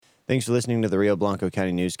Thanks for listening to the Rio Blanco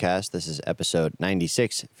County Newscast. This is episode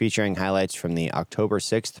 96, featuring highlights from the October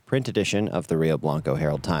 6th print edition of the Rio Blanco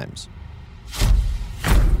Herald-Times.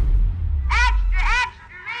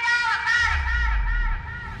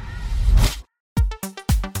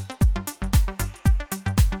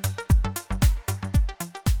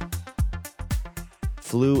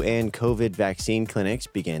 Flu and COVID vaccine clinics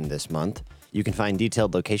begin this month. You can find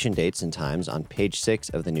detailed location dates and times on page 6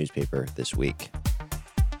 of the newspaper this week.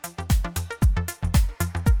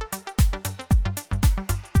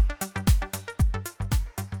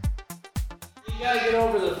 You gotta get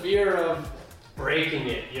over the fear of breaking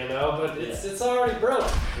it, but it's already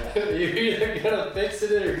broke. You're either gonna fix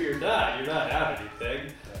it or you're not. You're not out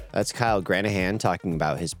anything. That's Kyle Granahan talking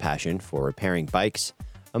about his passion for repairing bikes,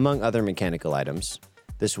 among other mechanical items.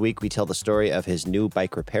 This week, we tell the story of his new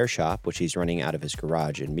bike repair shop, which he's running out of his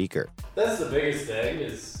garage in Meeker. That's the biggest thing,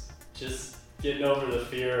 is just getting over the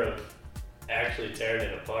fear of actually tearing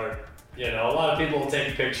it apart. A lot of people will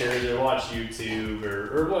take pictures or watch YouTube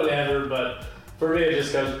or whatever, but for me, it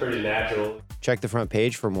just comes pretty natural. Check the front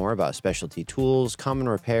page for more about specialty tools, common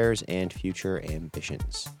repairs, and future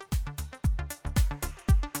ambitions.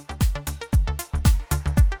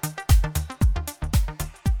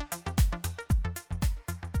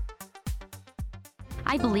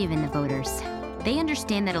 I believe in the voters. They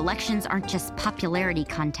understand that elections aren't just popularity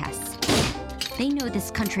contests. They know this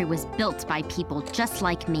country was built by people just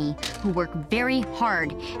like me, who work very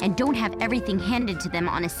hard and don't have everything handed to them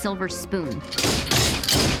on a silver spoon.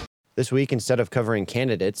 This week, instead of covering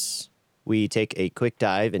candidates, we take a quick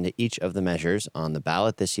dive into each of the measures on the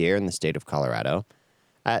ballot this year in the state of Colorado.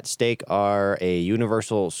 At stake are a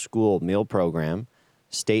universal school meal program,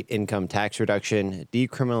 state income tax reduction,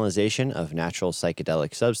 decriminalization of natural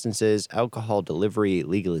psychedelic substances, alcohol delivery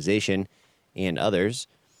legalization, and others.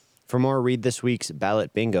 For more, read this week's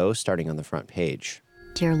ballot bingo starting on the front page.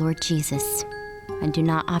 Dear Lord Jesus, I do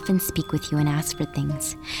not often speak with you and ask for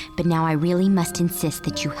things, but now I really must insist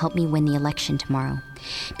that you help me win the election tomorrow,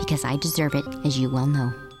 because I deserve it, as you well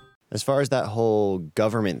know. As far as that whole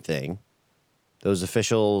government thing, those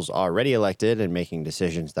officials already elected and making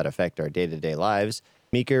decisions that affect our day-to-day lives,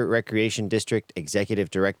 Meeker Recreation District Executive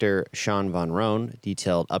Director Sean Von Rohn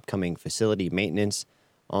detailed upcoming facility maintenance,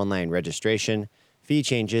 online registration, fee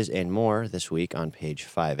changes, and more this week on page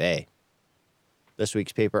 5A. This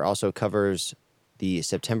week's paper also covers the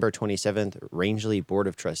September 27th Rangeley Board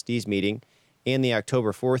of Trustees meeting and the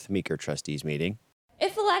October 4th Meeker Trustees meeting.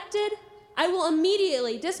 If elected, I will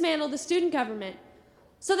immediately dismantle the student government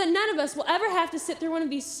so that none of us will ever have to sit through one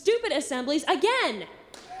of these stupid assemblies again.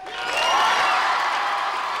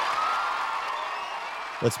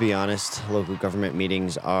 Let's be honest, local government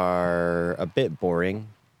meetings are a bit boring,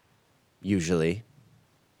 usually.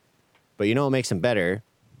 But you know what makes them better?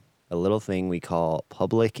 A little thing we call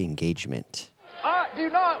public engagement. I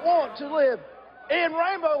do not want to live in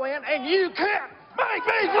Rainbow Land, and you can't make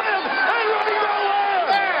me live in Rainbow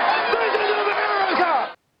Land! This is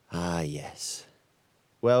America! Ah, yes.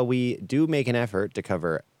 Well, we do make an effort to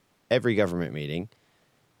cover every government meeting.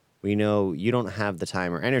 We know you don't have the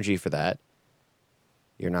time or energy for that.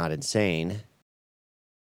 You're not insane,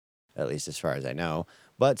 at least as far as I know.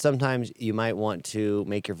 But sometimes you might want to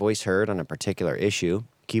make your voice heard on a particular issue,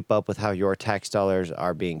 keep up with how your tax dollars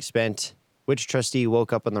are being spent, which trustee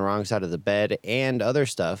woke up on the wrong side of the bed, and other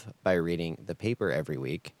stuff by reading the paper every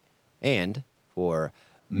week. And for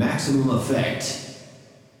maximum effect,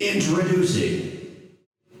 introducing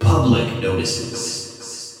public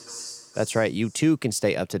notices. That's right, you too can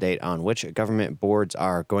stay up to date on which government boards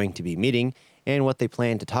are going to be meeting and what they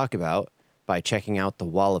plan to talk about by checking out the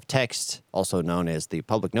wall of text, also known as the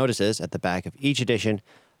public notices, at the back of each edition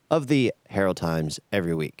of the Herald-Times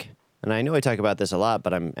every week. And I know I talk about this a lot,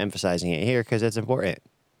 but I'm emphasizing it here because it's important.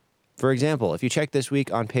 For example, if you check this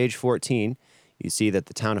week on page 14, you see that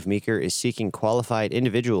the town of Meeker is seeking qualified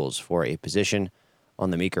individuals for a position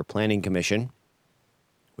on the Meeker Planning Commission,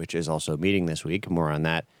 which is also meeting this week. More on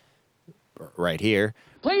that right here.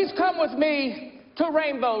 Please come with me to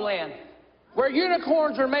Rainbow Land, where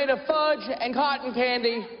unicorns are made of fudge and cotton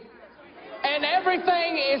candy, and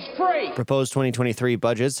everything is free. Proposed 2023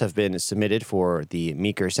 budgets have been submitted for the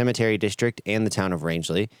Meeker Cemetery District and the town of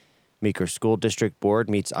Rangeley. Meeker School District Board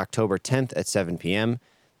meets October 10th at 7 p.m.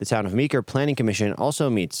 The Town of Meeker Planning Commission also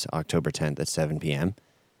meets October 10th at 7 p.m.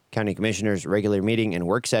 County Commissioners' regular meeting and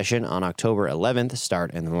work session on October 11th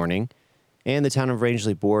start in the morning. And the Town of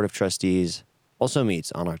Rangeley Board of Trustees also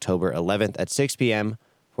meets on October 11th at 6 p.m.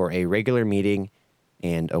 for a regular meeting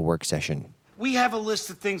and a work session. we have a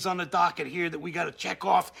list of things on the docket here that we got to check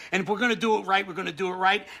off. And if we're going to do it right, we're going to do it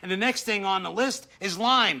right. And the next thing on the list is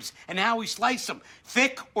limes and how we slice them,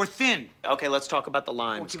 thick or thin. Okay, let's talk about the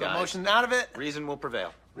limes, We'll keep guys. emotion out of it. Reason will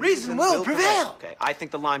prevail. Reason will prevail. Okay, I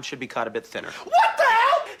think the lime should be cut a bit thinner. What the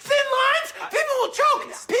hell? Thin lines? People will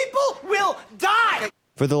choke. People will die.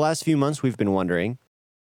 For the last few months, we've been wondering,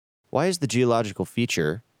 why is the geological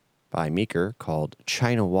feature by Meeker called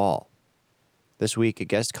China Wall? This week, a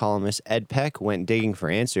guest columnist, Ed Peck, went digging for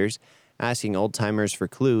answers, asking old-timers for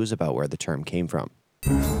clues about where the term came from.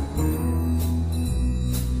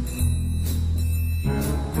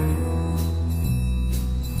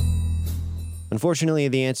 Unfortunately,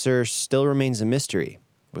 the answer still remains a mystery,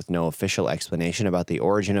 with no official explanation about the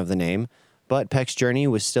origin of the name, but Peck's journey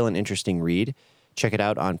was still an interesting read. Check it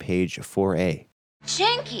out on page 4A.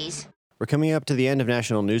 Jinkies! We're coming up to the end of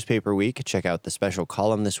National Newspaper Week. Check out the special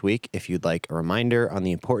column this week if you'd like a reminder on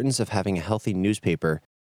the importance of having a healthy newspaper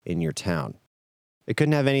in your town. It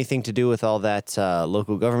couldn't have anything to do with all that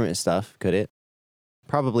local government stuff, could it?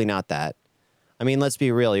 Probably not that. I mean, let's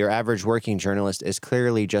be real. Your average working journalist is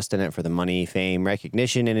clearly just in it for the money, fame,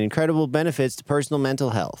 recognition, and incredible benefits to personal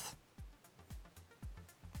mental health.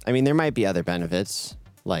 I mean, there might be other benefits,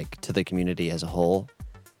 like to the community as a whole.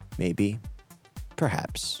 Maybe.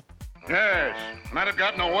 Perhaps. Yes, might have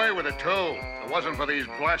gotten away with it, too. If it wasn't for these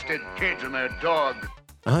blasted kids and their dog.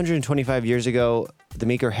 125 years ago, the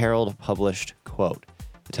Meeker Herald published, quote,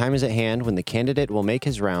 "The time is at hand when the candidate will make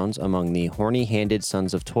his rounds among the horny-handed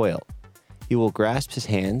sons of toil. He will grasp his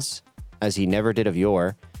hands, as he never did of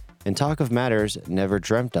yore, and talk of matters never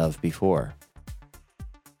dreamt of before."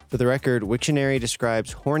 For the record, Wiktionary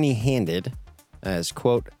describes horny-handed as,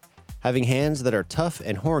 quote, "having hands that are tough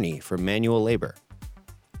and horny for manual labor.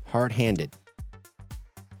 Hard-handed."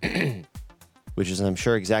 Which is, I'm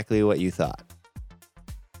sure, exactly what you thought.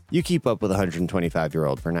 You keep up with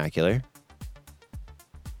 125-year-old vernacular.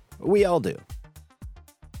 We all do.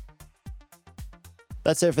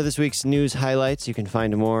 That's it for this week's news highlights. You can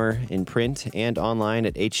find more in print and online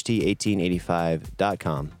at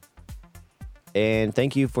ht1885.com. And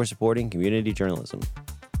thank you for supporting community journalism.